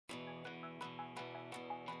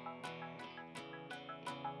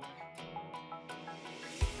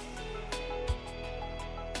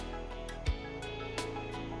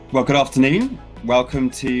Well, good afternoon. Welcome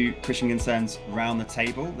to Christian Concerns Round the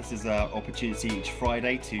Table. This is an opportunity each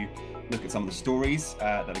Friday to look at some of the stories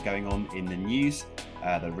that are going on in the news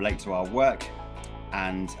that relate to our work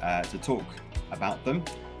and to talk about them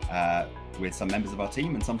with some members of our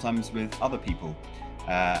team and sometimes with other people.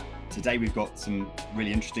 Today we've got some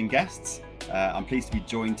really interesting guests. I'm pleased to be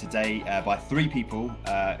joined today by three people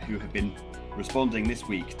who have been responding this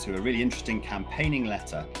week to a really interesting campaigning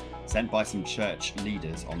letter sent by some church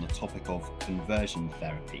leaders on the topic of conversion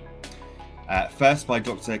therapy. First by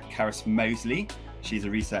Dr. Caris Mosley. She's a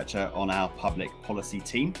researcher on our public policy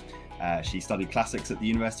team. She studied classics at the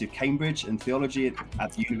University of Cambridge and theology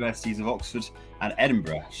at the Universities of Oxford and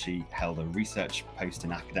Edinburgh. She held a research post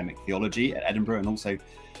in academic theology at Edinburgh and also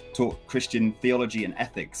taught Christian theology and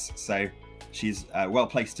ethics. So she's well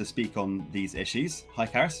placed to speak on these issues. Hi,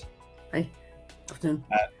 Caris. Hi. Afternoon.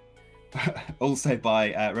 Also by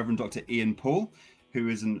Reverend Dr. Ian Paul, who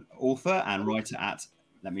is an author and writer at,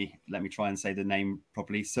 let me try and say the name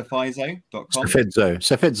properly, Sophizo.com.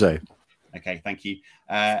 Sophizo. Okay, thank you.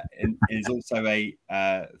 And is also a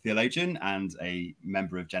theologian and a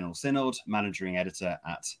member of General Synod, managing editor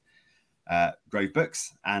at Grove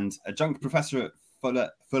Books, and adjunct professor at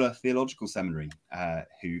Fuller Theological Seminary,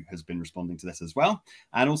 who has been responding to this as well.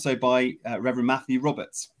 And also by Reverend Matthew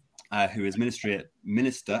Roberts, who is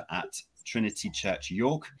minister at Trinity Church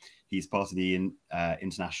York. He's part of the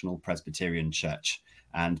International Presbyterian Church.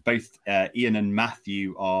 And both Ian and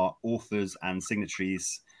Matthew are authors and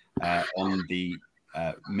signatories on the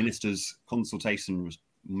minister's consultation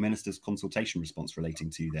response relating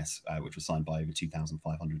to this, which was signed by over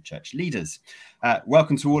 2,500 church leaders.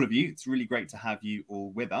 Welcome to all of you. It's really great to have you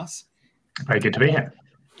all with us. Very good to be here.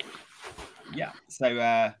 Yeah.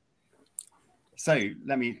 So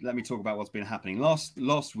let me talk about what's been happening.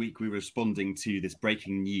 Last week, we were responding to this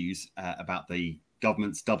breaking news about the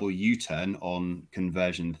government's double U-turn on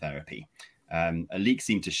conversion therapy. A leak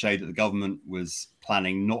seemed to show that the government was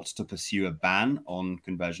planning not to pursue a ban on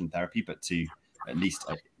conversion therapy, but to at least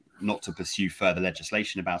not to pursue further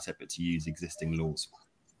legislation about it, but to use existing laws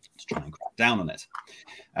to try and crack down on it.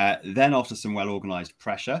 Then, after some well-organised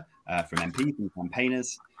pressure from MPs and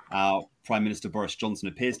campaigners, our Prime Minister Boris Johnson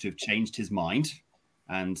appears to have changed his mind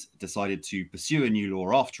and decided to pursue a new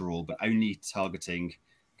law after all, but only targeting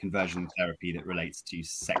conversion therapy that relates to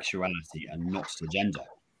sexuality and not to gender.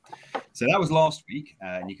 So that was last week,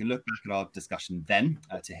 and you can look back at our discussion then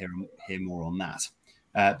to hear more on that.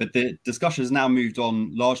 But the discussion has now moved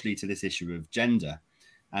on largely to this issue of gender.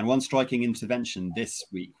 And one striking intervention this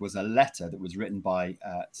week was a letter that was written by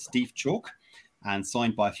Steve Chalke and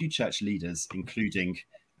signed by a few church leaders, including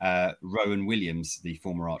Rowan Williams, the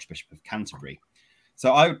former Archbishop of Canterbury.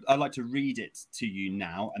 So I'd like to read it to you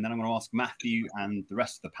now, and then I'm going to ask Matthew and the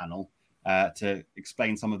rest of the panel to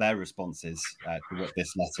explain some of their responses to what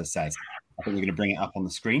this letter says. I think we're going to bring it up on the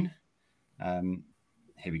screen.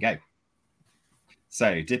 Here we go.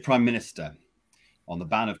 So, dear Prime Minister, on the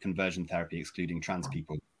ban of conversion therapy excluding trans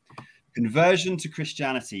people. Conversion to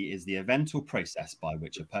Christianity is the event or process by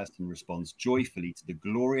which a person responds joyfully to the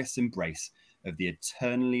glorious embrace of the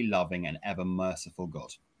eternally loving and ever merciful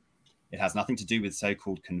God. It has nothing to do with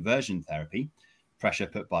so-called conversion therapy, pressure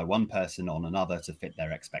put by one person on another to fit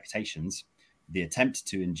their expectations, the attempt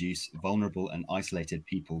to induce vulnerable and isolated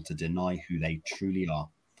people to deny who they truly are.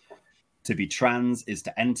 To be trans is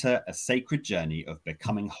to enter a sacred journey of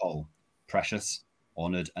becoming whole, precious,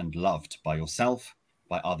 honoured and loved by yourself,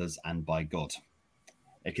 by others and by God.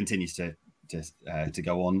 It continues to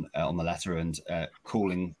go on the letter and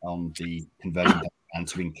calling on the conversion and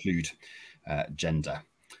to include gender.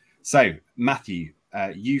 So, Matthew,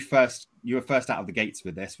 you were first out of the gates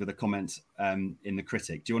with this, with a comment in the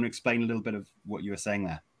Critic. Do you want to explain a little bit of what you were saying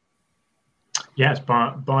there? Yes,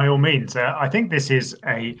 by all means. I think this is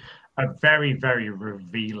a very, very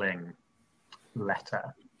revealing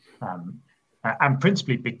letter, and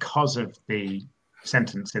principally because of the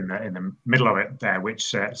sentence in the middle of it there,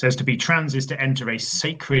 which says to be trans is to enter a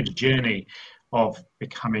sacred journey of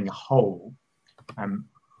becoming whole.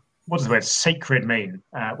 What does the word sacred mean?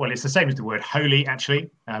 Well, it's the same as the word holy,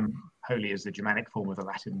 actually. Holy is the Germanic form of the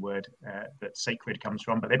Latin word that sacred comes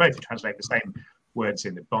from, but they both translate the same words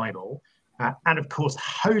in the Bible. And of course,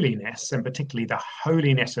 holiness, and particularly the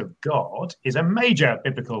holiness of God, is a major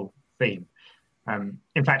biblical theme.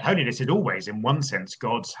 In fact, holiness is always, in one sense,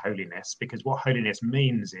 God's holiness, because what holiness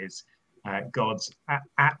means is God's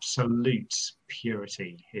absolute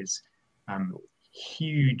purity, his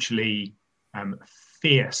hugely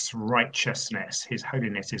fierce righteousness. His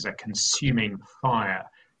holiness is a consuming fire.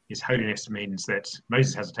 His holiness means that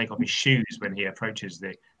Moses has to take off his shoes when he approaches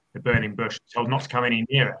the the burning bush, told not to come any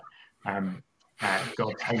nearer.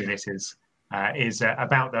 God's holiness is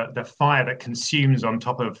about the fire that consumes on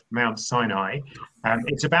top of Mount Sinai.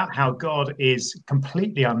 It's about how God is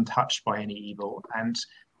completely untouched by any evil, and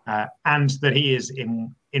that He is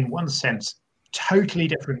in one sense totally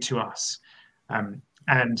different to us, and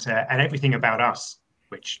everything about us,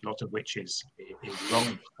 lots of which is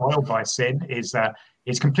wrong, spoiled by sin,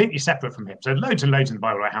 is completely separate from Him. So loads and loads in the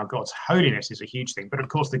Bible about how God's holiness is a huge thing. But of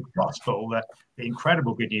course, the gospel, the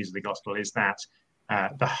incredible good news of the gospel is that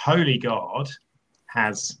the holy God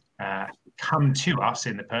has come to us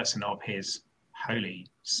in the person of His holy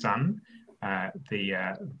Son,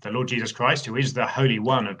 the Lord Jesus Christ, who is the Holy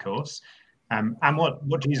One, of course. And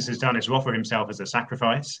what Jesus has done is to offer Himself as a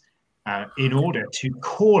sacrifice in order to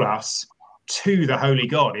call us to the holy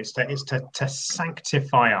God. It's to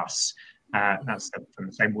sanctify us. That's from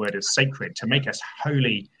the same word as sacred, to make us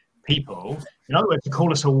holy people. In other words, to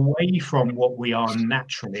call us away from what we are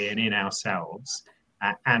naturally and in ourselves,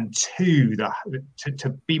 and to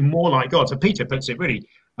be more like God. So Peter puts it really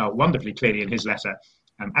wonderfully clearly in his letter.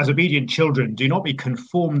 As obedient children, do not be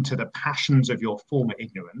conformed to the passions of your former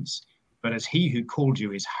ignorance, but as He who called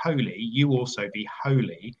you is holy, you also be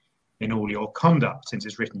holy in all your conduct, since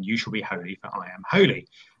it's written, you shall be holy, for I am holy.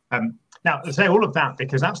 Now, I say all of that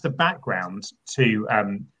because that's the background to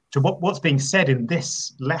what's being said in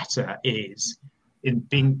this letter is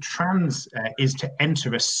to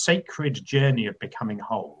enter a sacred journey of becoming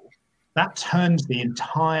whole. That turns the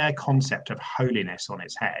entire concept of holiness on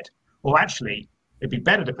its head. Or actually, it'd be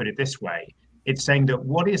better to put it this way. It's saying that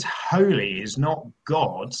what is holy is not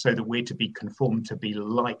God, so that we're to be conformed to be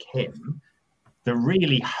like Him. The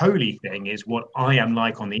really holy thing is what I am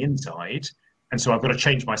like on the inside. And so I've got to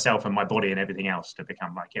change myself and my body and everything else to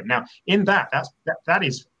become like Him. Now, in that's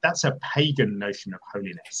a pagan notion of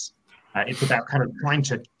holiness. It's about kind of trying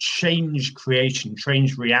to change creation,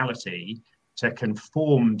 change reality to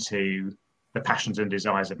conform to the passions and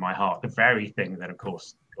desires of my heart, the very thing that, of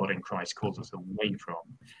course, God in Christ calls us away from.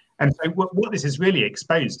 And so what this has really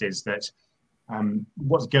exposed is that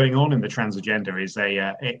what's going on in the trans agenda is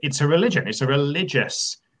it's a religion. It's a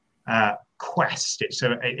religious quest.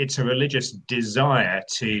 It's a religious desire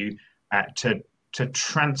to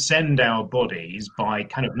transcend our bodies by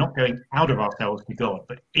kind of not going out of ourselves to God,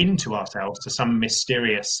 but into ourselves to some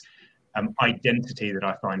mysterious identity that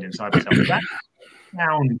I find inside myself. That's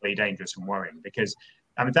profoundly dangerous and worrying, because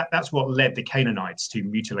that's what led the Canaanites to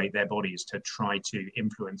mutilate their bodies, to try to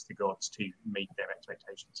influence the gods to meet their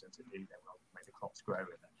expectations and to do their will, make the crops grow and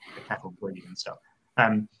the cattle breed and stuff.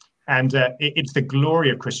 It's the glory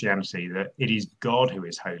of Christianity that it is God who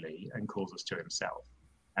is holy and calls us to Himself.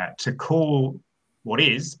 To call what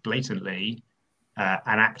is blatantly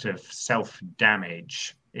an act of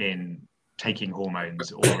self-damage in taking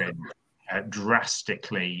hormones or in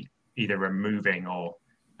drastically either removing or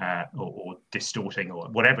distorting or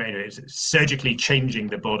whatever it is, surgically changing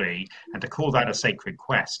the body, and to call that a sacred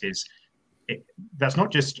quest that's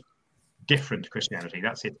not just different to Christianity,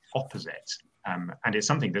 that's its opposite. And it's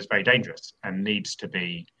something that's very dangerous and needs to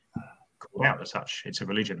be called out as such. It's a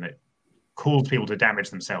religion that calls people to damage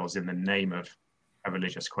themselves in the name of a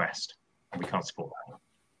religious quest, and we can't support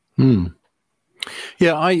that.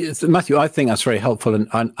 Yeah, Matthew, I think that's very helpful,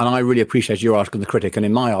 and I really appreciate your article in the Critic, and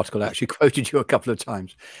in my article I actually quoted you a couple of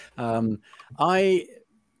times. I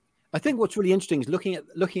think what's really interesting is looking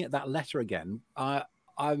at that letter again.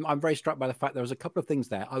 I'm very struck by the fact there was a couple of things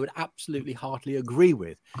there I would absolutely heartily agree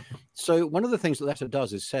with. So one of the things the letter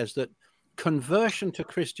does is says that conversion to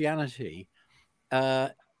Christianity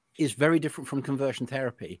is very different from conversion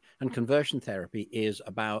therapy, and conversion therapy is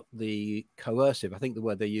about the coercive. I think the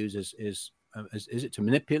word they use is it to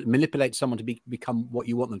manipulate someone to become what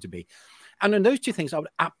you want them to be. And in those two things, I would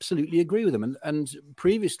absolutely agree with them. And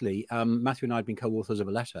previously, Matthew and I had been co-authors of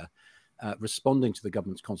a letter responding to the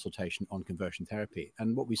government's consultation on conversion therapy.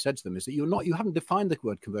 And what we said to them is that you haven't defined the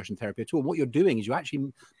word conversion therapy at all. What you're doing is you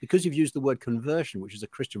actually, because you've used the word conversion, which is a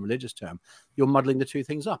Christian religious term, you're muddling the two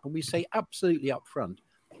things up. And we say absolutely up front,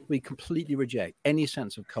 we completely reject any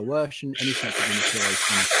sense of coercion, any sense of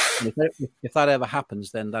manipulation. And if that ever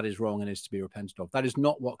happens, then that is wrong and is to be repented of. That is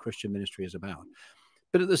not what Christian ministry is about.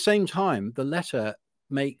 But at the same time, the letter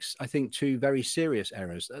makes, I think, two very serious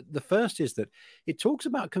errors. The first is that it talks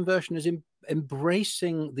about conversion as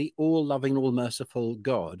embracing the all-loving, all-merciful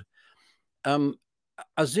God,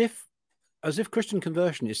 as if Christian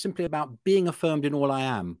conversion is simply about being affirmed in all I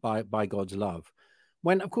am by God's love.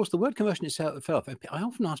 When, of course, the word conversion itself, I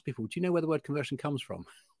often ask people, do you know where the word conversion comes from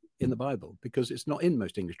in the Bible? Because it's not in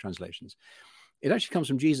most English translations. It actually comes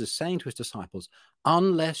from Jesus saying to his disciples,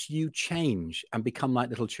 unless you change and become like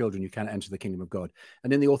little children, you cannot enter the kingdom of God.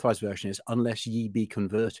 And in the Authorized Version is, unless ye be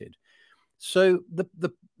converted. So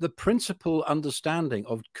the principal understanding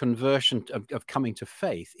of conversion, of coming to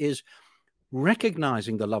faith, is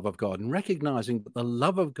recognizing the love of God and recognizing that the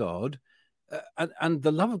love of God and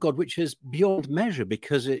the love of God, which is beyond measure,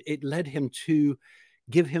 because it led him to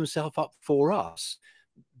give himself up for us.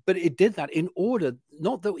 But it did that in order,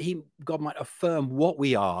 not that God might affirm what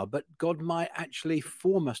we are, but God might actually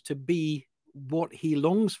form us to be what he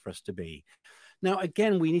longs for us to be. Now,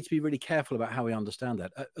 again, we need to be really careful about how we understand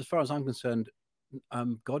that. As far as I'm concerned,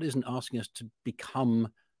 God isn't asking us to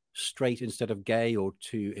become straight instead of gay, or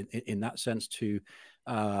to, in that sense, to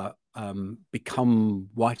become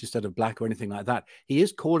white instead of black, or anything like that. He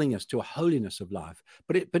is calling us to a holiness of life,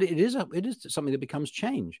 but it is something that becomes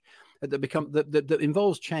change, that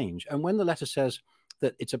involves change. And when the letter says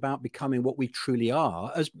that it's about becoming what we truly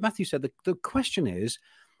are, as Matthew said, the question is,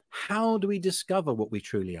 how do we discover what we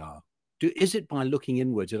truly are? Is it by looking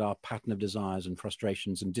inwards at our pattern of desires and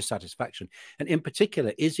frustrations and dissatisfaction? And in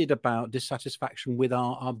particular, is it about dissatisfaction with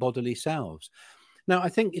our bodily selves? Now, I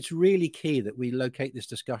think it's really key that we locate this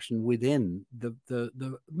discussion within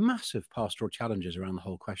the massive pastoral challenges around the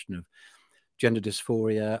whole question of gender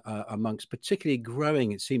dysphoria, amongst particularly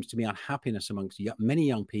growing, it seems to me, unhappiness amongst many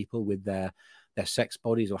young people with their sex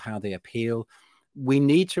bodies or how they appeal. We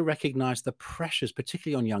need to recognize the pressures,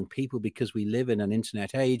 particularly on young people, because we live in an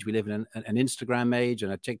internet age, we live in an Instagram age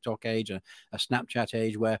and a TikTok age, a Snapchat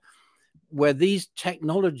age, where these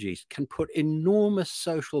technologies can put enormous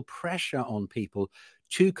social pressure on people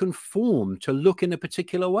to conform, to look in a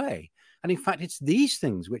particular way. And in fact, it's these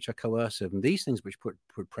things which are coercive, and these things which put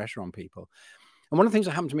pressure on people. And one of the things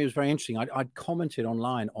that happened to me was very interesting. I'd commented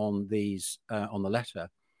online on these, on the letter.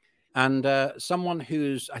 And someone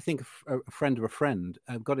who's, I think, a friend of a friend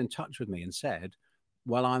got in touch with me and said,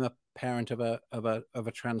 well, I'm a parent of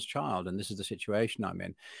a trans child, and this is the situation I'm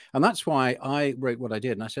in. And that's why I wrote what I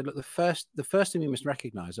did. And I said, look, the first thing we must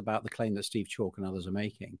recognize about the claim that Steve Chalke and others are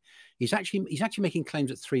making, he's actually making claims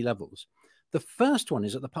at three levels. The first one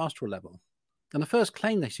is at the pastoral level. And the first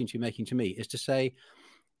claim they seem to be making to me is to say,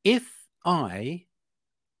 if I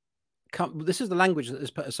come, this is the language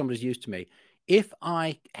that somebody's used to me, if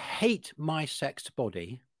I hate my sexed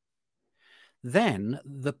body, then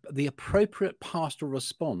the appropriate pastoral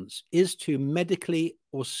response is to medically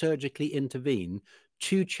or surgically intervene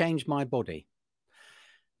to change my body.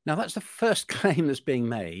 Now, that's the first claim that's being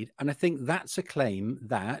made. And I think that's a claim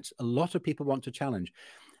that a lot of people want to challenge.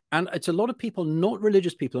 And it's a lot of people, not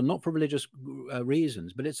religious people, and not for religious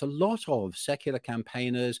reasons, but it's a lot of secular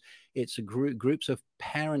campaigners. It's groups of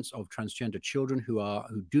parents of transgender children who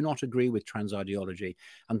do not agree with trans ideology.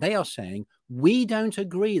 And they are saying, we don't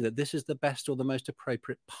agree that this is the best or the most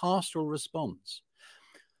appropriate pastoral response.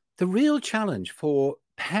 The real challenge for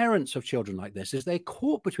parents of children like this is they're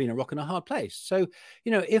caught between a rock and a hard place. So,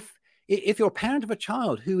 if you're a parent of a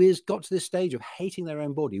child who is got to this stage of hating their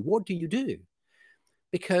own body, what do you do?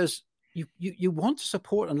 Because you want to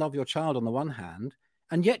support and love your child on the one hand,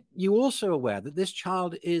 and yet you're also aware that this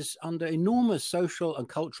child is under enormous social and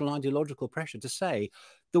cultural and ideological pressure to say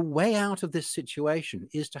the way out of this situation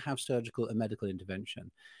is to have surgical and medical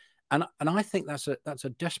intervention. And I think that's a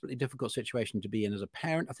desperately difficult situation to be in as a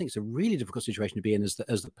parent. I think it's a really difficult situation to be in as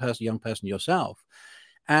the young person yourself.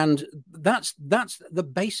 And that's the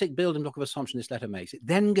basic building block of assumption this letter makes. It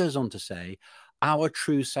then goes on to say our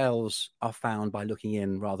true selves are found by looking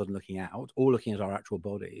in rather than looking out, or looking at our actual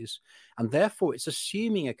bodies. And therefore, it's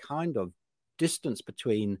assuming a kind of distance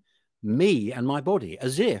between me and my body,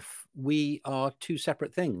 as if we are two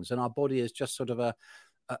separate things, and our body is just sort of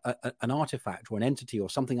an artifact or an entity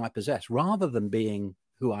or something I possess, rather than being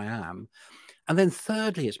who I am. And then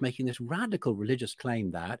thirdly, it's making this radical religious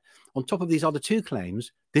claim that on top of these other two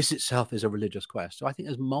claims, this itself is a religious quest. So I think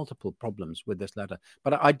there's multiple problems with this letter,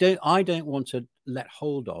 but I don't want to let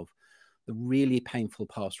hold of the really painful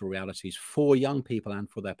pastoral realities for young people and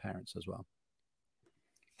for their parents as well.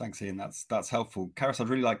 Thanks, Ian. That's helpful. Karis, I'd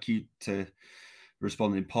really like you to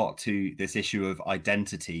respond in part to this issue of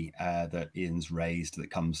identity that Ian's raised,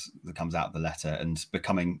 that comes out of the letter, and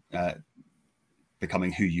becoming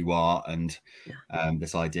who you are, and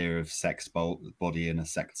this idea of sex body and a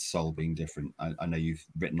sex soul being different. I know you've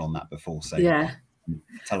written on that before, so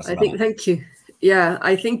tell us about it. Thank you. Yeah,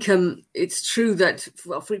 I think it's true that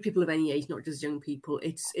for people of any age, not just young people,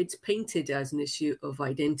 it's painted as an issue of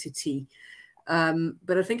identity.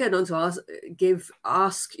 But I think I want to ask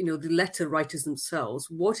the letter writers themselves,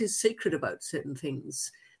 what is sacred about certain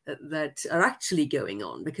things that are actually going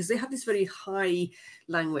on, because they have this very high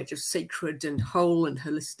language of sacred and whole and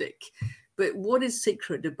holistic. But what is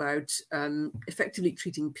sacred about effectively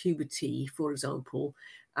treating puberty, for example,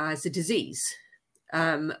 as a disease,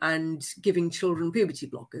 and giving children puberty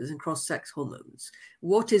blockers and cross-sex hormones?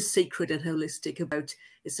 What is sacred and holistic about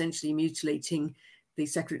essentially mutilating the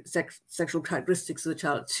sexual characteristics of the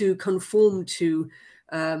child to conform to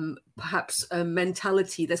perhaps a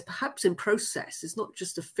mentality that's perhaps in process? It's not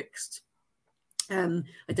just a fixed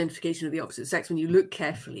identification of the opposite sex when you look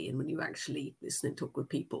carefully and when you actually listen and talk with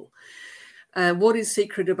people. What is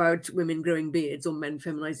sacred about women growing beards or men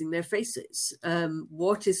feminizing their faces?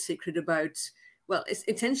 What is sacred about, well, it's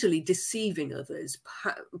intentionally deceiving others,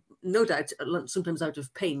 no doubt sometimes out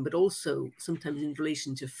of pain, but also sometimes in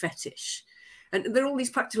relation to fetish. And there are all these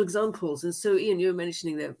practical examples. And so, Ian, you're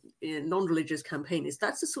mentioning the non-religious campaigners.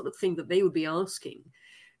 That's the sort of thing that they would be asking.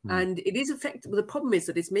 Mm. And it is effective. The problem is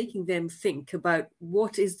that it's making them think about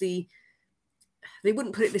what is the, they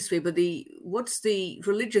wouldn't put it this way, but what's the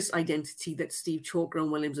religious identity that Steve Chalke,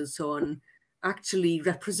 Rowan Williams and so on actually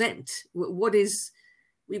represent? What is,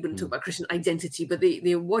 we wouldn't talk about Christian identity, but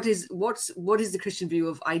what is the Christian view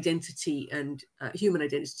of identity and human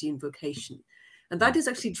identity and vocation? And that is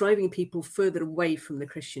actually driving people further away from the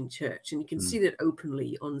Christian church. And you can see that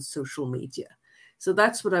openly on social media. So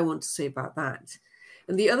that's what I want to say about that.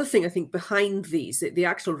 And the other thing I think behind these, the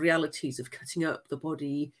actual realities of cutting up the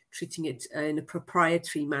body, treating it in a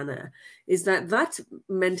proprietary manner, is that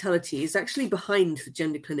mentality is actually behind the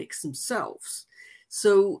gender clinics themselves.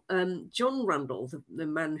 So John Randall, the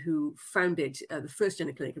man who founded the first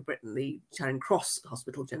gender clinic in Britain, the Charing Cross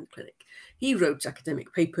Hospital Gender Clinic, he wrote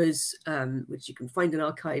academic papers, which you can find in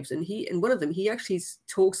archives. And in one of them, he actually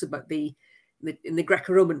talks about in the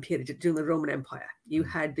Greco-Roman period, during the Roman Empire, you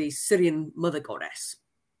had the Syrian mother goddess,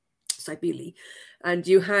 Cybele, and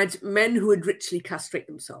you had men who would ritually castrate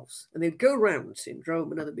themselves, and they'd go around in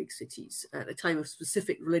Rome and other big cities at the time of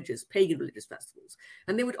specific pagan religious festivals,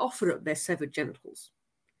 and they would offer up their severed genitals.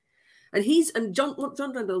 And what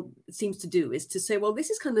John Randall seems to do is to say, well, this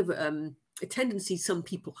is kind of a tendency some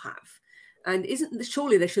people have, and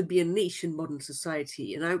surely there should be a niche in modern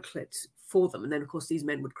society, an outlet for them. And then, of course, these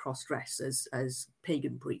men would cross-dress as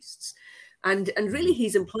pagan priests. And really,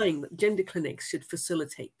 he's implying that gender clinics should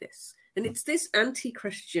facilitate this. And it's this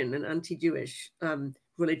anti-Christian and anti-Jewish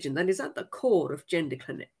religion that is at the core of gender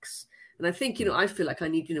clinics. And I think, I feel like we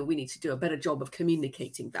need to do a better job of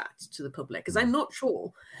communicating that to the public, because I'm not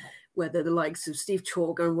sure whether the likes of Steve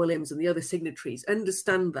Chalke, Rowan Williams, and the other signatories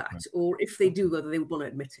understand that, or if they do, whether they would want to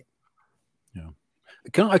admit it. Yeah.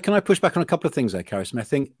 Can I push back on a couple of things there, Karis? I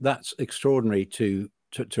think that's extraordinary to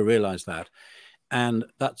realize that. And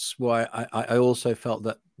that's why I also felt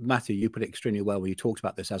that, Matthew, you put it extremely well when you talked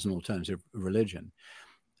about this as an alternative religion.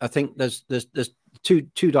 I think there's two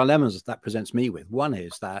dilemmas that presents me with. One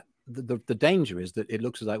is that the danger is that it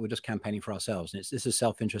looks as though we're just campaigning for ourselves. And this is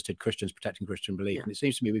self-interested Christians protecting Christian belief. Yeah. And it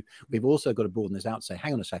seems to me we've also got to broaden this out and say,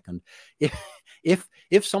 hang on a second,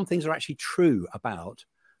 if some things are actually true about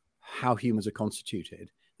how humans are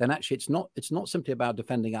constituted, then actually it's not simply about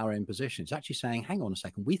defending our own position. It's actually saying, hang on a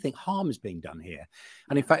second, we think harm is being done here.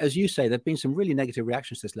 And in fact, as you say, there have been some really negative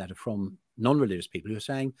reactions to this letter from non-religious people who are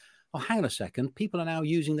saying, oh, hang on a second, people are now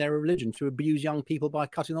using their religion to abuse young people by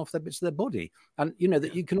cutting off their bits of their body. And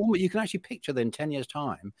that you can actually picture that in 10 years'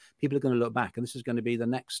 time, people are going to look back and this is going to be the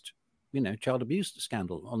next child abuse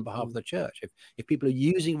scandal on behalf of the church. If people are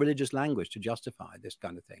using religious language to justify this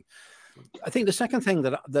kind of thing. I think the second thing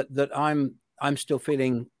that I'm still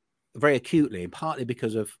feeling very acutely, and partly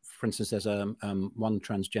because of, for instance, there's one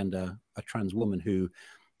a trans woman who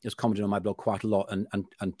has commented on my blog quite a lot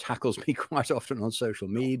and tackles me quite often on social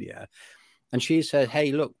media. And she said,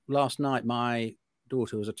 hey, look, last night my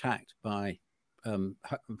daughter was attacked by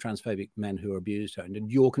transphobic men who abused her,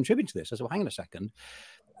 and you're contributing to this. I said, well, hang on a second.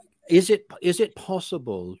 Is it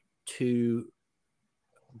possible to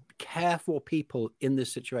care for people in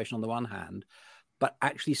this situation on the one hand, but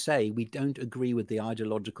actually say we don't agree with the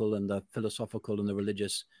ideological and the philosophical and the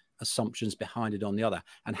religious assumptions behind it on the other?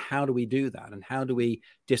 And how do we do that? And how do we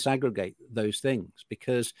disaggregate those things?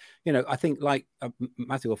 Because, I think like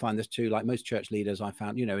Matthew will find this too, like most church leaders I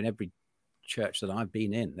found, in every church that I've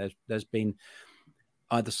been in, there's been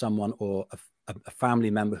either someone or a family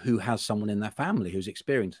member who has someone in their family who's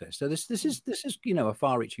experienced this. So this is a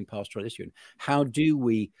far-reaching pastoral issue. How do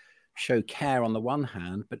we show care on the one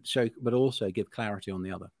hand, but also give clarity on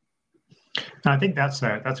the other? I think that's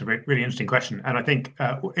a really interesting question, and I think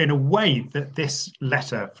in a way that this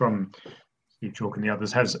letter from Steve Chalk and the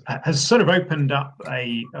others, has sort of opened up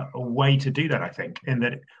a way to do that, I think, in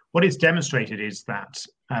that what it's demonstrated is that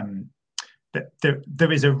that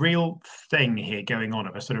there is a real thing here going on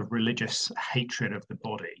of a sort of religious hatred of the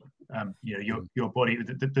body. Your body.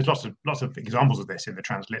 There's lots of examples of this in the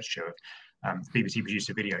trans literature. BBC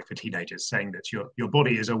produced a video for teenagers saying that your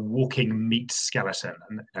body is a walking meat skeleton,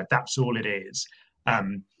 and that's all it is.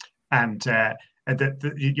 That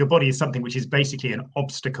your body is something which is basically an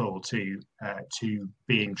obstacle to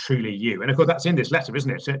being truly you. And of course, that's in this letter,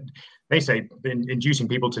 isn't it? So they say inducing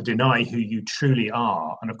people to deny who you truly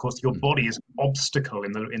are. And of course, your body is an obstacle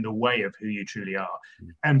in the way of who you truly are.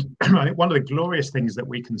 And I think one of the glorious things that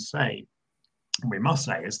we can say, and we must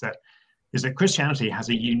say, is that Christianity has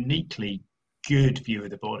a uniquely good view of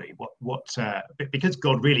the body. Because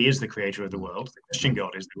God really is the creator of the world. The Christian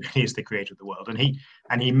God is the creator of the world,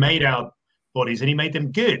 and he made our bodies and he made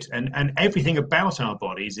them good, and everything about our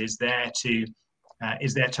bodies is there to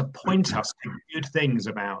point us to good things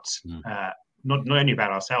about not only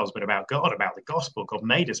about ourselves but about God, about the gospel. God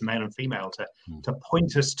made us male and female to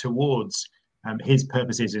point us towards his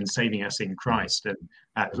purposes in saving us in Christ, and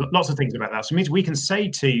lots of things about that. So it means we can say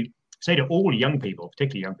to all young people,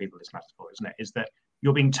 particularly young people, this matters for, isn't it, is that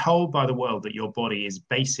you're being told by the world that your body is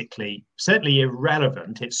basically certainly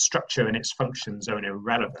irrelevant. Its structure and its functions are an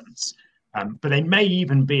irrelevance. But they may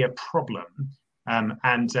even be a problem, and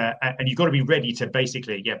you've got to be ready to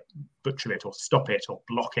basically butcher it or stop it or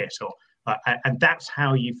block it, and that's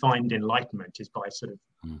how you find enlightenment, is by sort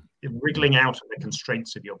of wriggling out of the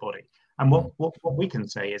constraints of your body. And what we can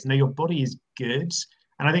say is, no, your body is good,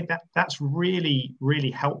 and I think that's really,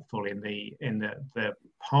 really helpful in the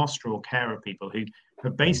pastoral care of people who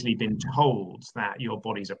have basically been told that your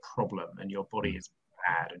body's a problem and your body is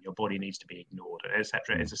bad and your body needs to be ignored,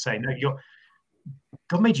 etc. It's to say, no,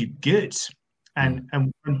 God made you good, and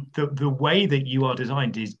the way that you are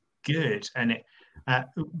designed is good. And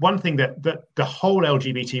one thing that the whole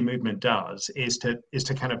LGBT movement does is to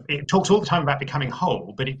kind of, it talks all the time about becoming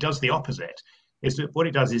whole, but it does the opposite. Is that what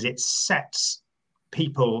it does is it sets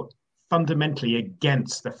people fundamentally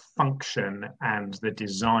against the function and the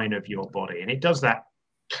design of your body, and it does that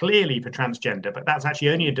clearly for transgender, but that's actually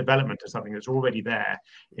only a development of something that's already there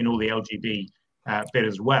in all the LGB bit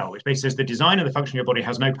as well, which basically says the design and the function of your body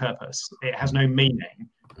has no purpose, it has no meaning.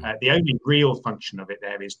 The only real function of it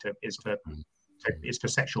there is for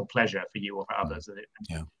sexual pleasure for you or for others. And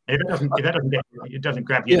if it doesn't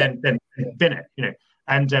grab you, then bin it,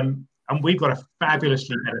 and we've got a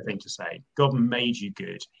fabulously better thing to say. God made you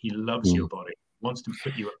good. He loves your body, wants to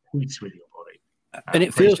put you at peace with your body. And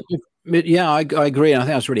it feels, I agree. And I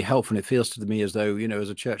think that's really helpful. And it feels to me as though, as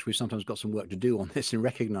a church, we've sometimes got some work to do on this in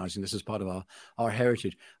recognizing this as part of our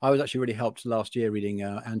heritage. I was actually really helped last year reading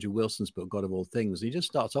Andrew Wilson's book, God of All Things. And he just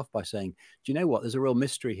starts off by saying, do you know what? There's a real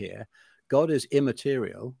mystery here. God is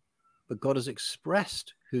immaterial, but God has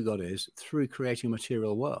expressed who God is through creating a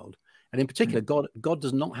material world. And in particular, God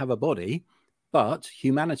does not have a body, but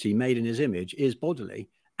humanity made in his image is bodily.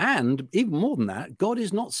 And even more than that, God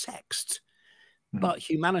is not sexed. But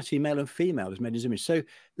humanity, male and female, is made in his image. So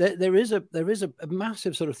there is a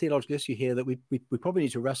massive sort of theological issue here that we probably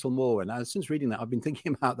need to wrestle more. And since reading that, I've been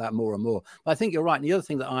thinking about that more and more. But I think you're right. And the other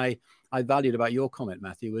thing that I valued about your comment,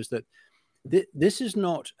 Matthew, was that this is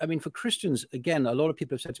not, I mean, for Christians, again, a lot of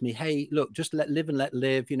people have said to me, hey, look, just live and let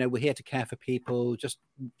live. We're here to care for people. Just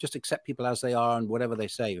accept people as they are and whatever they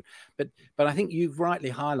say. But I think you've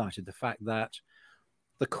rightly highlighted the fact that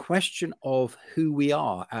the question of who we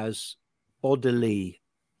are as bodily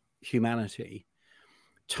humanity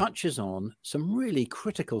touches on some really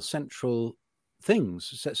critical central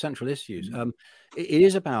things, central issues. It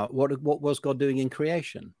is about what was God doing in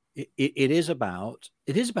creation. It is about,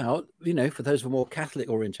 for those of a more Catholic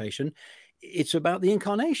orientation, it's about the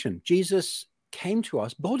incarnation. Jesus came to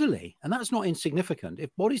us bodily, and that's not insignificant. If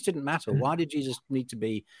bodies didn't matter, why did Jesus need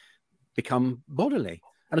to become bodily?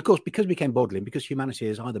 And of course, because he became bodily, because humanity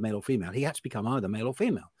is either male or female, he had to become either male or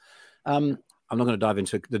female. I'm not going to dive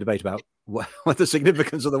into the debate about what the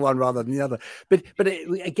significance of the one rather than the other. But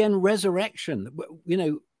again, resurrection,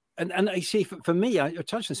 and I see for me, I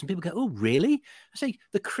touch this and people go, oh, really? I say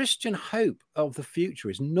the Christian hope of the future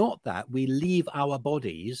is not that we leave our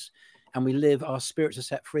bodies and we live, our spirits are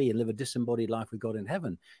set free and live a disembodied life with God in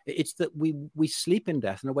heaven. It's that we sleep in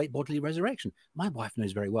death and await bodily resurrection. My wife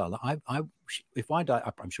knows very well that if I die,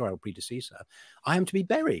 I'm sure I will predecease her, I am to be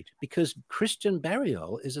buried, because Christian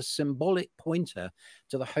burial is a symbolic pointer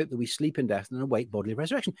to the hope that we sleep in death and await bodily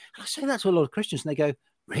resurrection. And I say that to a lot of Christians and they go,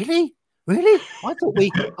 really? Really? I thought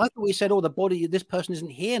we said, oh, the body, this person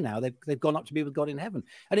isn't here now. They've gone up to be with God in heaven.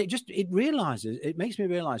 And it makes me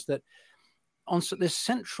realize that on this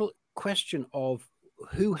central question of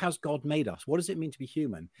who has God made us? What does it mean to be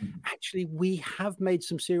human? Actually, we have made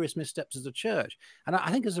some serious missteps as a church. And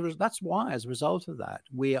I think that's why, as a result of that,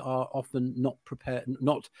 we are often not prepared,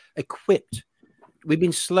 not equipped. We've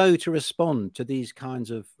been slow to respond to these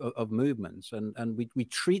kinds of movements, and we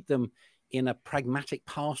treat them in a pragmatic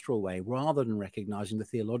pastoral way rather than recognizing the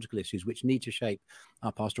theological issues which need to shape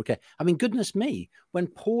our pastoral care. I mean, goodness me, when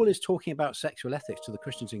Paul is talking about sexual ethics to the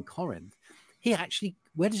Christians in Corinth, he actually,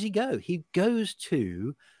 where does he go? He goes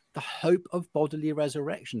to the hope of bodily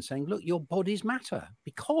resurrection, saying, look, your bodies matter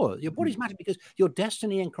because your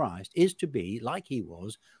destiny in Christ is to be, like he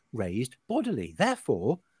was, raised bodily.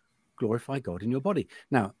 Therefore, glorify God in your body.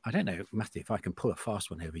 Now, I don't know, Matthew, if I can pull a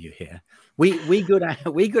fast one over you here. We good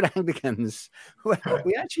Anglicans,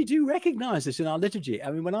 we actually do recognize this in our liturgy.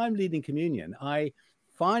 I mean, when I'm leading communion, I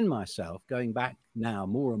find myself going back now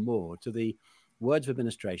more and more to the words of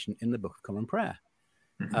administration in the Book of Common Prayer,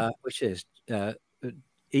 which is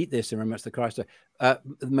eat this in remembrance of Christ.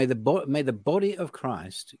 May the body of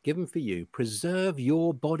Christ given for you preserve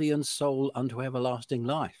your body and soul unto everlasting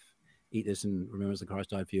life. Eat this in remembrance of Christ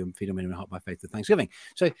died for you, and feed on me in your heart by faith with thanksgiving.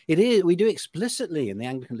 So it is. We do explicitly in the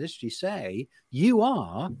Anglican liturgy say you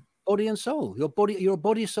are body and soul. You're a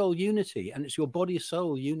body-soul unity, and it's your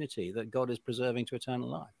body-soul unity that God is preserving to eternal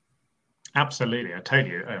life. Absolutely, I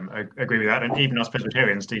totally agree with that, and even us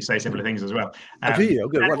Presbyterians do say similar things as well. Do you?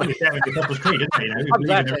 Good. That's what we say in the Apostles' Creed, isn't it? You know, we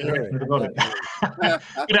believe in the resurrection of the body.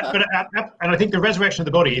 And I think the resurrection of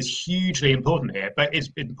the body is hugely important here, but it's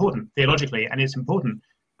important theologically, and it's important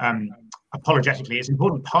apologetically. It's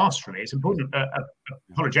important pastorally. It's important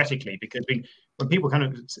apologetically, because when people kind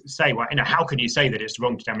of say, well, how can you say that it's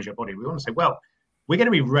wrong to damage your body? We want to say, well, we're going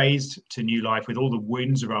to be raised to new life with all the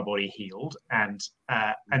wounds of our body healed, and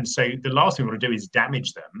so the last thing we want to do is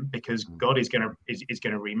damage them, because God is going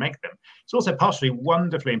to remake them. It's also pastorally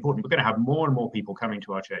wonderfully important. We're going to have more and more people coming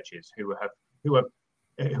to our churches who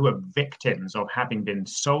are victims of having been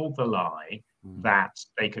sold the lie that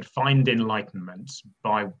they could find enlightenment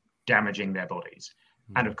by damaging their bodies.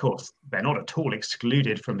 And of course, they're not at all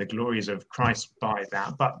excluded from the glories of Christ by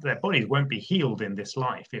that, but their bodies won't be healed in this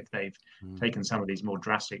life if they've taken some of these more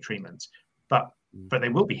drastic treatments. But they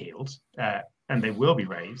will be healed, and they will be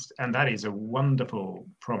raised, and that is a wonderful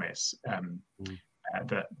promise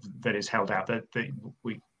that is held out. That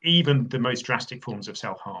even the most drastic forms of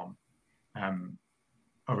self-harm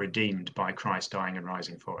are redeemed by Christ dying and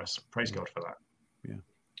rising for us. Praise God for that.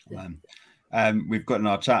 Yeah. We've got in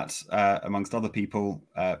our chat, amongst other people,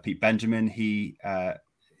 Pete Benjamin. He's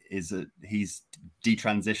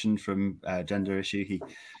detransitioned from gender issue.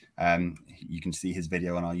 You can see his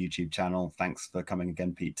video on our YouTube channel. Thanks for coming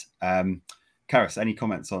again, Pete. Karis, any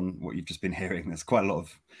comments on what you've just been hearing? There's quite a lot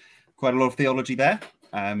of theology there.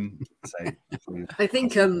 I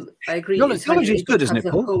think I agree. Theology is good, isn't it,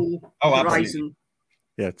 Paul? Horizon.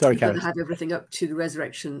 Yeah, sorry, Karis. Have everything up to the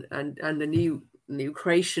resurrection and the new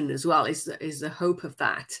creation as well is the hope of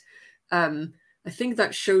that. I think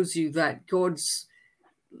that shows you that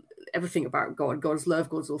everything about God's love,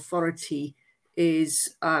 God's authority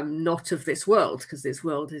is not of this world, because this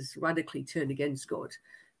world is radically turned against God.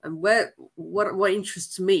 And what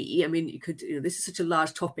interests me, I mean, this is such a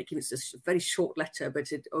large topic, and it's a very short letter,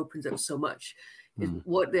 but it opens up so much.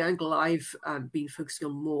 What the angle I've been focusing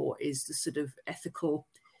on more is the sort of ethical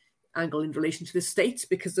angle in relation to the state,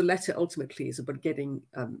 because the letter ultimately is about getting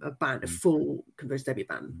a full conversion debut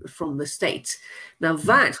ban from the state. Now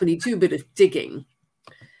that, when you do a bit of digging,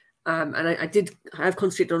 and I've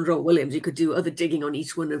concentrated on Rowan Williams, you could do other digging on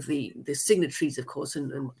each one of the signatories, of course,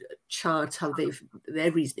 and chart how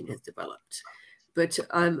their reasoning has developed. But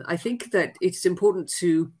I think that it's important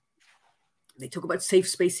they talk about safe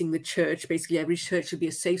spacing the church. Basically, every church should be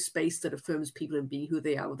a safe space that affirms people in being who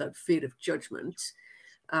they are without fear of judgment.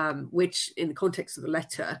 Which in the context of the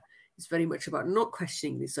letter is very much about not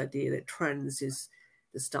questioning this idea that trans is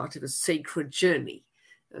the start of a sacred journey.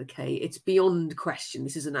 Okay, it's beyond question.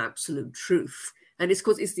 This is an absolute truth. And it's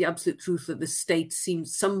the absolute truth that the state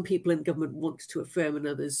seems some people in government want to affirm and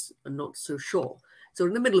others are not so sure. So we're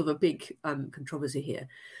in the middle of a big controversy here.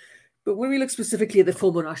 But when we look specifically at the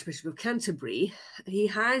former Archbishop of Canterbury, he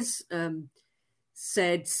has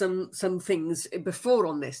said some things before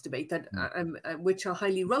on this debate that which are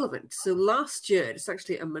highly relevant. So last year, it's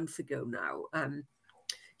actually a month ago now,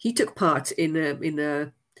 he took part in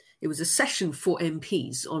it was a session for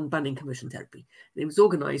MPs on banning conversion therapy. And it was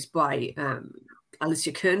organised by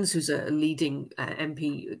Alicia Kearns, who's a leading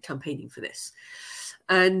MP campaigning for this.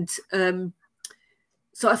 And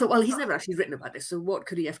so I thought, well, he's never actually written about this, so what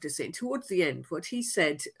could he have to say? And towards the end, what he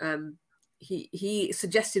said he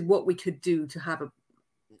suggested what we could do to have a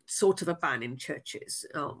sort of a ban in churches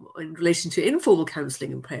in relation to informal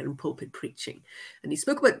counselling and prayer and pulpit preaching. And he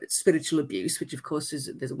spoke about spiritual abuse, which of course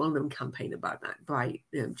there's a well-known campaign about that by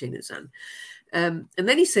Jane Ozanne. And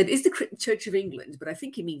then he said, is the Church of England, but I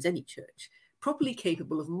think he means any church, properly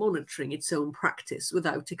capable of monitoring its own practice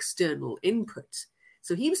without external input?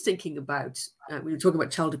 So he was thinking about, we were talking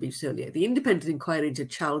about child abuse earlier, the independent inquiry into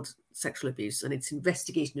child sexual abuse and its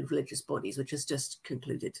investigation of religious bodies, which has just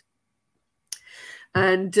concluded.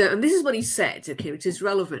 And this is what he said, okay, which is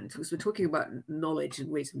relevant, because we're talking about knowledge and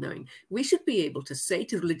ways of knowing. We should be able to say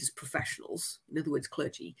to religious professionals, in other words,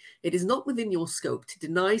 clergy, it is not within your scope to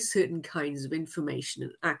deny certain kinds of information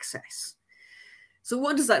and access. So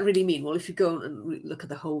what does that really mean? Well, if you go and look at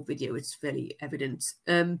the whole video, it's fairly evident.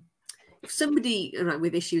 If somebody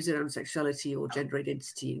with issues around sexuality or gender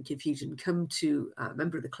identity and confusion come to a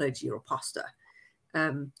member of the clergy or a pastor,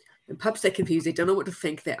 and perhaps they're confused, they don't know what to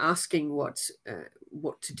think, they're asking what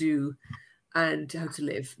to do and how to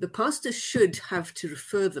live, the pastor should have to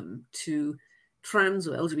refer them to trans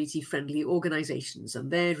or LGBT-friendly organisations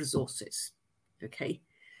and their resources, okay?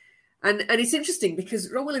 And it's interesting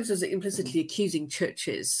because Ron Williams was implicitly accusing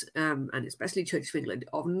churches, and especially Church of England,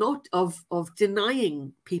 of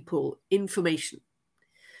denying people information.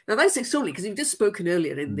 Now that's extraordinary because you've just spoken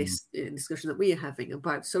earlier in this discussion that we are having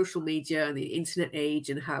about social media and the internet age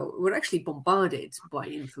and how we're actually bombarded by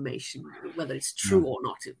information, whether it's true or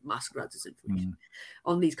not, it masquerades as information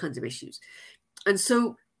on these kinds of issues. And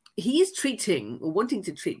so he is treating or wanting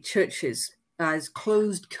to treat churches as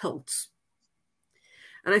closed cults.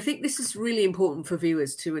 And I think this is really important for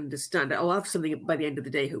viewers to understand. I'll have something by the end of the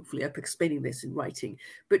day, hopefully, up explaining this in writing.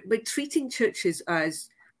 But by treating churches as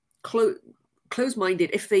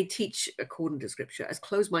close-minded, if they teach according to Scripture, as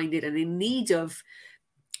close-minded and in need of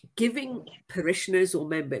giving parishioners or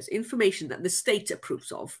members information that the state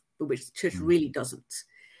approves of, but which the church really doesn't.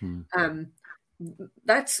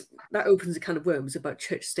 That opens a can of worms about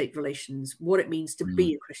church-state relations, what it means to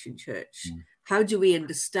be a Christian church. How do we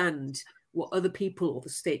understand what other people or the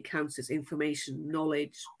state counts as information,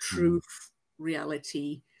 knowledge, truth,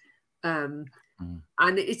 reality? And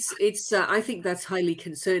it's I think that's highly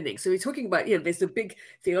concerning. So we're talking about, there's the big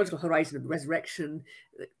theological horizon of resurrection,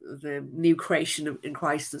 the new creation in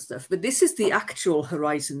Christ and stuff. But this is the actual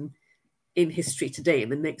horizon in history today in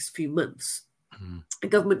the next few months. A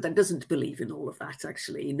government that doesn't believe in all of that,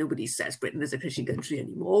 actually. Nobody says Britain is a Christian country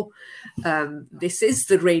anymore. This is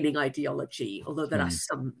the reigning ideology, although there are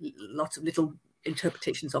lots of little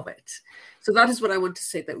interpretations of it. So that is what I want to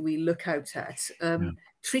say that we look out at.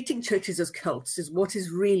 Treating churches as cults is what is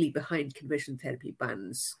really behind conversion therapy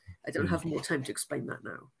bans. I don't have more time to explain that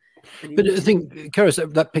now. But I think,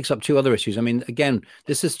 Cerys, that picks up two other issues. I mean, again,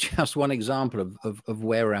 this is just one example of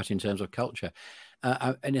where we're at in terms of culture.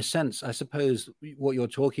 In a sense, I suppose what you're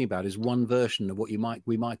talking about is one version of what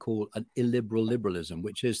we might call an illiberal liberalism,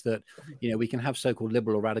 which is that, we can have so-called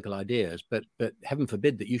liberal or radical ideas, but heaven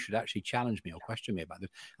forbid that you should actually challenge me or question me about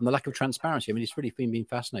this. And the lack of transparency. I mean, it's really been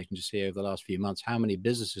fascinating to see over the last few months how many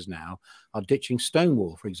businesses now are ditching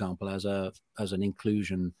Stonewall, for example, as an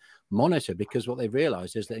inclusion monitor, because what they've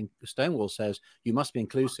realized is that Stonewall says you must be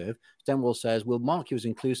inclusive. Stonewall says we'll mark you as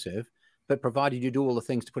inclusive, but provided you do all the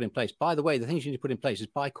things to put in place. By the way, the things you need to put in place is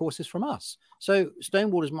buy courses from us. So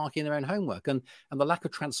Stonewall is marking their own homework, and the lack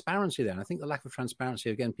of transparency there. And I think the lack of transparency,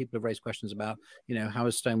 again, people have raised questions about, how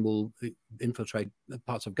has Stonewall infiltrate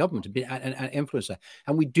parts of government to be an influencer?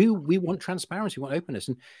 And we want transparency, we want openness.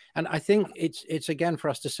 And I think it's again for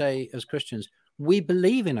us to say as Christians, we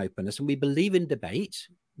believe in openness and we believe in debate.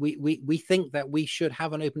 We think that we should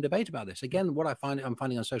have an open debate about this. Again, what I'm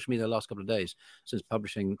finding on social media the last couple of days since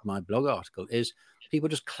publishing my blog article is people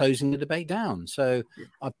just closing the debate down. So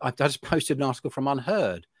I just posted an article from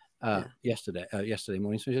Unheard yesterday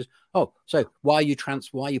morning. So he says, so why are you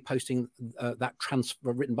posting that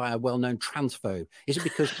written by a well-known transphobe? Is it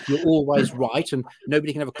because you're always right and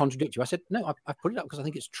nobody can ever contradict you? I said, no, I put it up because I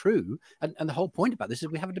think it's true. And the whole point about this is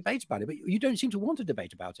we have a debate about it, but you don't seem to want a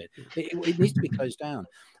debate about it. It needs to be closed down.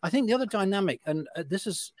 I think the other dynamic, and this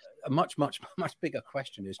is a much, much, much bigger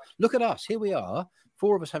question, is look at us. Here we are,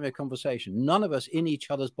 four of us having a conversation, none of us in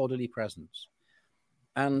each other's bodily presence.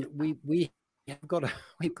 And we've got a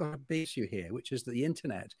big issue here, which is that the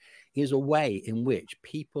internet is a way in which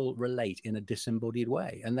people relate in a disembodied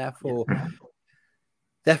way. And therefore,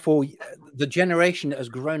 the generation that has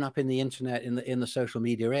grown up in the internet, in the social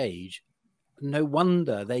media age, no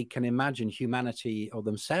wonder they can imagine humanity or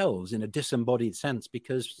themselves in a disembodied sense,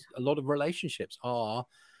 because a lot of relationships are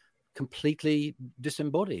completely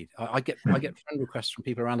disembodied. I get friend requests from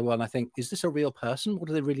people around the world, and I think, is this a real person? What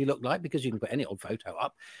do they really look like? Because you can put any old photo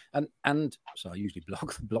up, and so I usually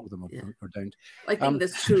block them or don't. I think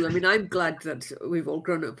that's true. I mean, I'm glad that we've all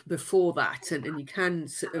grown up before that, and you can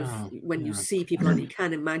sort of, when you see people on, you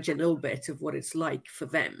can imagine a little bit of what it's like for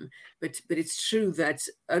them. But it's true that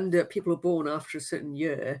people are born after a certain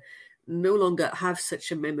year no longer have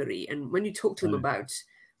such a memory, and when you talk to them about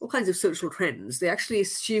all kinds of social trends, they actually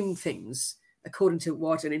assume things according to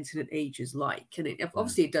what an internet age is like. And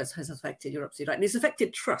obviously it has affected, you're absolutely right. And it's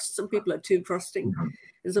affected trust. Some people are too trusting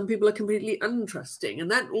and some people are completely untrusting. And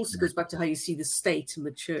that also goes back to how you see the state and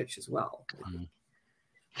the church as well.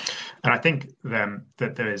 And I think that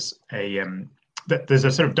there is that there's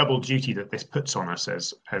a sort of double duty that this puts on us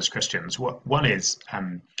as Christians. One is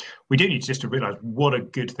we do need just to realize what a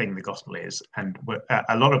good thing the gospel is, and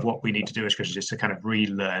a lot of what we need to do as Christians is to kind of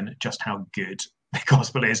relearn just how good the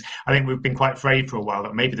gospel is. I think we've been quite afraid for a while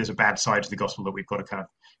that maybe there's a bad side to the gospel that we've got to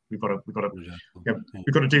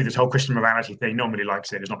do this whole Christian morality thing. Nobody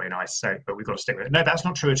likes it; it's not very nice. But we've got to stick with it. No, that's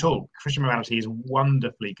not true at all. Christian morality is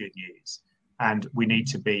wonderfully good news, and we need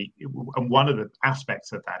to be. And one of the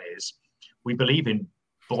aspects of that is, we believe in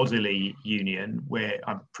bodily union. Where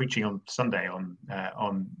I'm preaching on Sunday on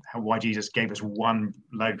why Jesus gave us one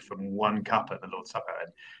loaf and one cup at the Lord's Supper,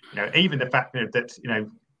 and even the fact that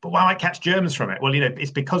but why might catch germs from it? Well, it's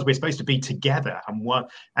because we're supposed to be together and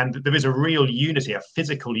there is a real unity, a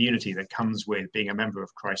physical unity that comes with being a member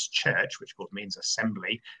of Christ's church, which of course means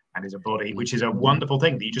assembly and is a body, which is a wonderful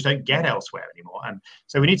thing that you just don't get elsewhere anymore. And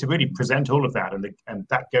so we need to really present all of that, and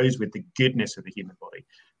that goes with the goodness of the human body.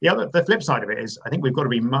 The flip side of it is, I think we've got to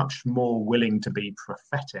be much more willing to be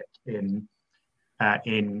prophetic in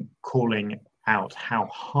calling out how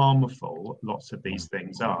harmful lots of these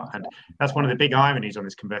things are. And that's one of the big ironies on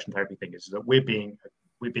this conversion therapy thing, is that we're being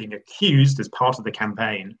accused as part of the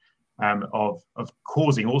campaign of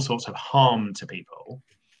causing all sorts of harm to people,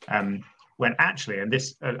 when actually, and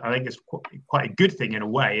this I think is quite a good thing in a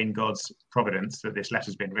way in God's providence that this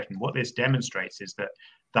letter's been written. What this demonstrates is that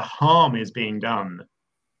the harm is being done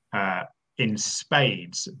in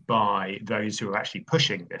spades by those who are actually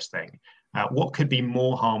pushing this thing. What could be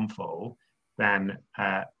more harmful than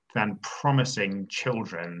promising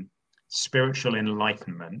children spiritual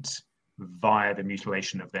enlightenment via the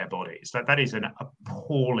mutilation of their bodies? That is an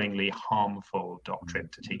appallingly harmful doctrine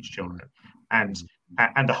to teach children, and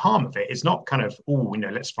the harm of it is not kind of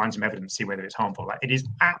let's find some evidence, see whether it's harmful. Like, it is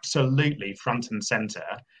absolutely front and center,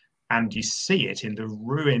 and you see it in the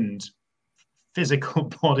ruined physical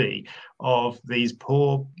body of these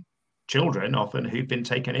poor children, often, who've been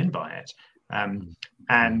taken in by it.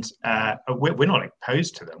 And we're not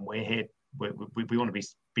opposed to them. We're here. We want to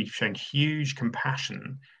be showing huge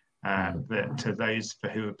compassion to those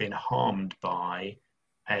who have been harmed by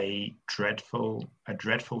a dreadful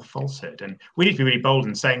falsehood. And we need to be really bold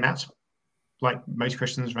in saying that. Like most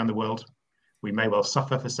Christians around the world, we may well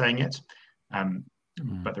suffer for saying it,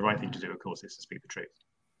 but the right thing to do, of course, is to speak the truth.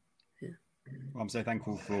 Well, I'm so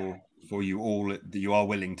thankful for you all that you are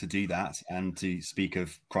willing to do that and to speak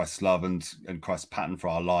of Christ's love and Christ's pattern for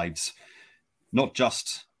our lives, not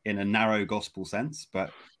just in a narrow gospel sense,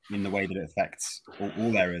 but in the way that it affects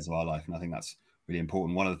all areas of our life. And I think that's really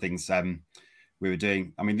important. One of the things we were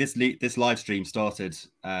doing, I mean, this live stream started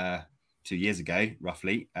 2 years ago,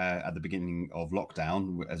 roughly, at the beginning of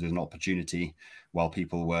lockdown, as an opportunity while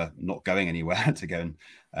people were not going anywhere to go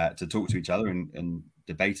and to talk to each other and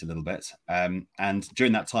debate a little bit. And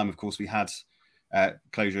during that time, of course, we had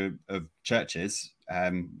closure of churches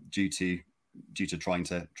due to trying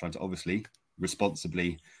to obviously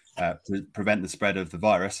responsibly prevent the spread of the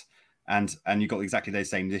virus. And you've got exactly those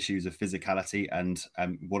same issues of physicality and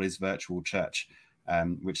what is virtual church,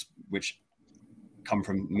 which come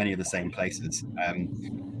from many of the same places.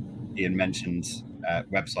 Ian mentioned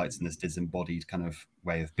websites and this disembodied kind of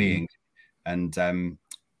way of being, and certain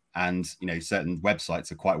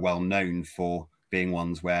websites are quite well known for being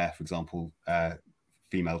ones where, for example,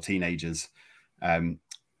 female teenagers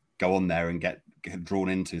go on there and get drawn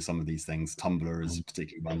into some of these things. Tumblr is a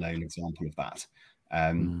particularly well-known example of that.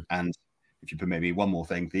 And if you put maybe one more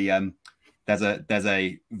thing, there's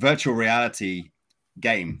a virtual reality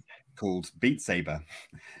game called Beat Saber,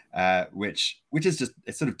 which is just,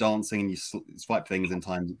 it's sort of dancing and you swipe things in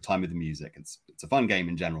time with the music. It's a fun game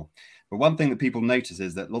in general. But one thing that people notice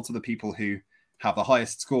is that lots of the people who have the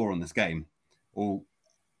highest score on this game all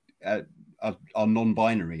are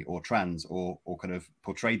non-binary or trans or kind of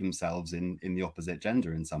portray themselves in the opposite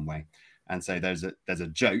gender in some way. And so there's a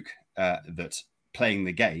joke that playing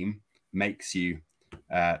the game makes you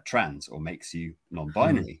trans or makes you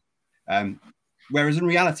non-binary. Whereas in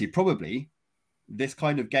reality, probably this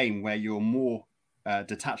kind of game where you're more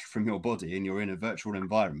detached from your body and you're in a virtual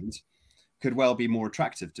environment could well be more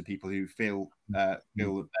attractive to people who feel that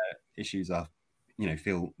their issues are,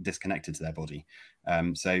 feel disconnected to their body.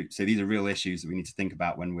 So these are real issues that we need to think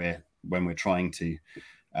about when we're trying to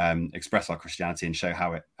express our Christianity and show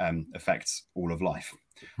how it affects all of life.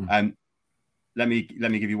 Let me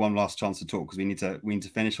give you one last chance to talk, because we need to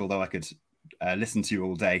finish. Although I could listen to you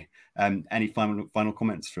all day. Any final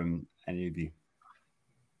comments from any of you?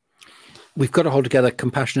 We've got to hold together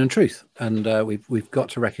compassion and truth, and we've got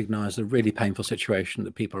to recognise the really painful situation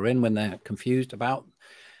that people are in when they're confused about,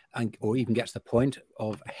 or even get to the point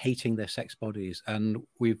of hating their sex bodies. And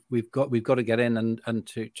we've got to get in and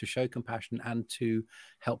to show compassion and to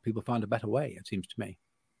help people find a better way. It seems to me.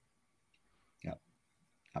 Yeah,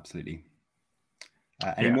 absolutely.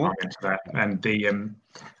 Any more? I'm into that. And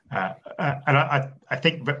I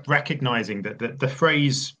think recognizing that the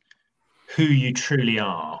phrase "who you truly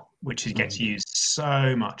are," which gets used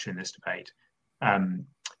so much in this debate, and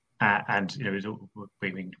we've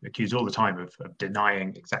been accused all the time of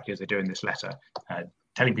denying, exactly as they do in this letter,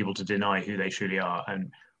 telling people to deny who they truly are.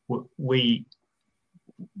 And we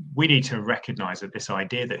need to recognize that this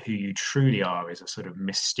idea that who you truly are is a sort of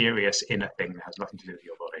mysterious inner thing that has nothing to do with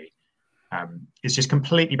your body. It's just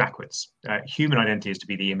completely backwards. Human identity is to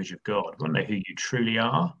be the image of God. If you want to know who you truly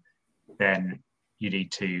are, then you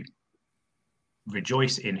need to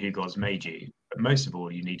rejoice in who God's made you. But most of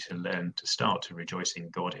all, you need to learn to start to rejoice in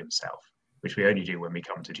God himself, which we only do when we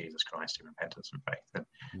come to Jesus Christ in repentance and faith.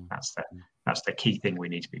 And that's the key thing we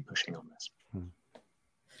need to be pushing on this.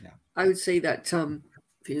 Yeah. I would say that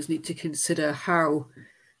viewers need to consider how,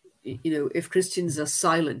 if Christians are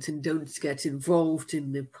silent and don't get involved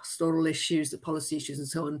in the pastoral issues, the policy issues and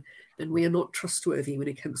so on, then we are not trustworthy when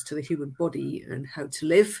it comes to the human body and how to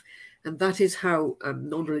live. And that is how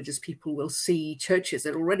non-religious people will see churches.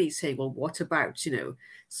 They're already saying, well, what about,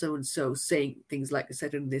 so-and-so saying things like I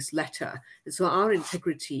said in this letter. And so our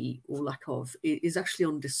integrity or lack of is actually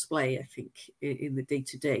on display, I think, in the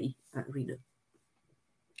day-to-day arena.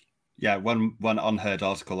 Yeah, one unheard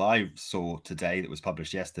article I saw today that was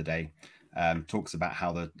published yesterday talks about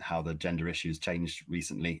how the gender issues changed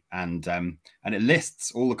recently, and it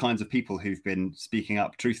lists all the kinds of people who've been speaking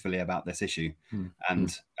up truthfully about this issue,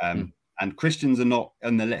 and Christians are not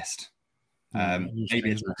on the list. Maybe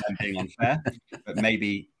it's them being unfair, but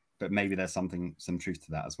maybe there's some truth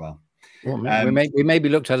to that as well. Well, we may be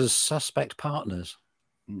looked at as suspect partners.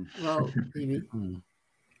 Well, maybe.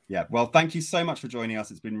 Yeah, well, thank you so much for joining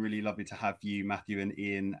us. It's been really lovely to have you, Matthew and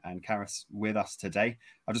Ian and Karis, with us today.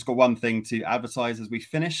 I've just got one thing to advertise as we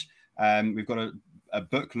finish. We've got a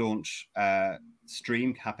book launch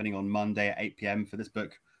stream happening on Monday at 8 p.m. for this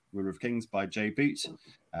book, Ruler of Kings by Joe Boot.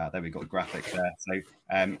 There we've got a graphic there.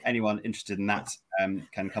 So anyone interested in that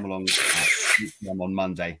can come along on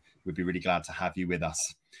Monday. We'd be really glad to have you with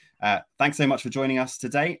us. Thanks so much for joining us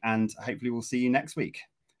today, and hopefully we'll see you next week.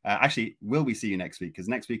 Actually, will we see you next week? Because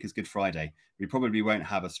next week is Good Friday. We probably won't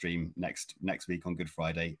have a stream next week on Good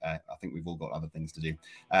Friday. I think we've all got other things to do.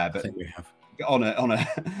 But I think we have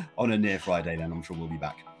on a near Friday. Then I'm sure we'll be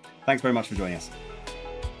back. Thanks very much for joining us.